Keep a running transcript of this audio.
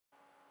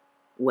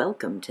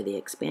Welcome to the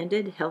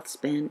Expanded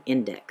HealthSpan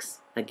Index,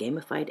 a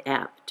gamified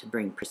app to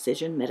bring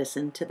precision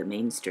medicine to the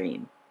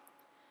mainstream.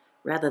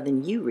 Rather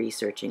than you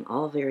researching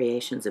all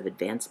variations of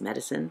advanced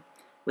medicine,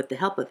 with the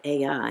help of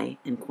AI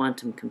and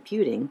quantum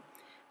computing,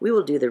 we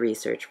will do the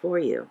research for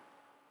you.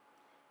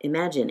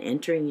 Imagine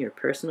entering your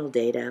personal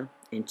data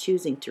and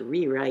choosing to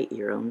rewrite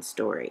your own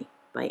story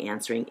by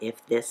answering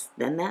if this,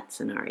 then that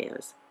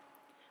scenarios.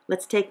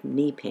 Let's take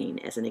knee pain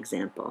as an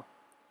example.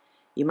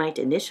 You might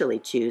initially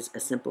choose a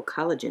simple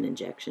collagen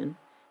injection,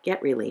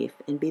 get relief,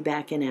 and be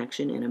back in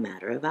action in a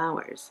matter of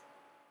hours.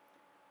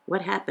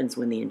 What happens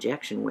when the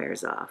injection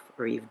wears off,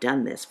 or you've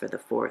done this for the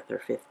fourth or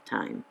fifth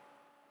time?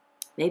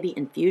 Maybe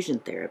infusion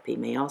therapy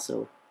may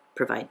also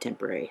provide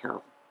temporary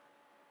help.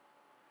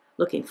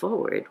 Looking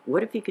forward,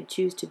 what if you could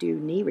choose to do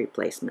knee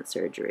replacement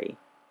surgery?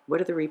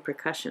 What are the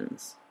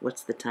repercussions?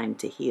 What's the time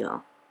to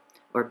heal?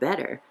 Or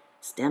better,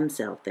 stem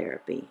cell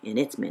therapy in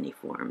its many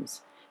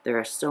forms. There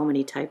are so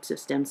many types of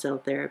stem cell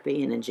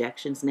therapy and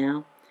injections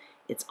now,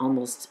 it's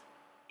almost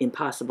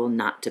impossible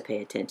not to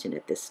pay attention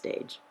at this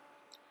stage.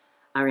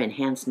 Our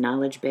enhanced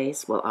knowledge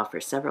base will offer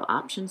several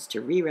options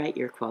to rewrite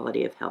your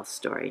quality of health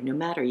story, no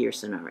matter your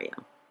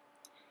scenario.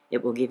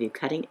 It will give you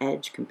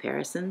cutting-edge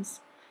comparisons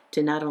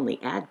to not only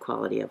add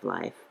quality of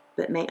life,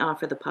 but may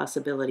offer the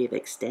possibility of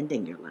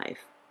extending your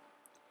life.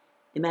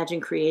 Imagine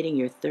creating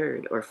your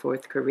third or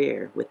fourth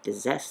career with the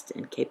zest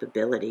and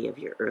capability of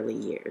your early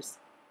years.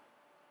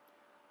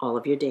 All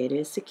of your data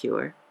is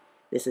secure.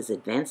 This is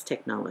advanced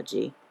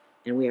technology,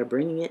 and we are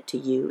bringing it to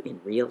you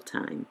in real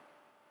time.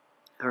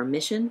 Our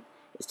mission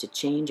is to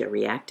change a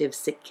reactive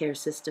sick care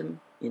system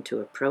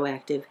into a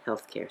proactive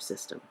healthcare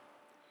system.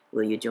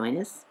 Will you join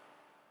us?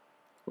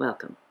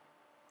 Welcome.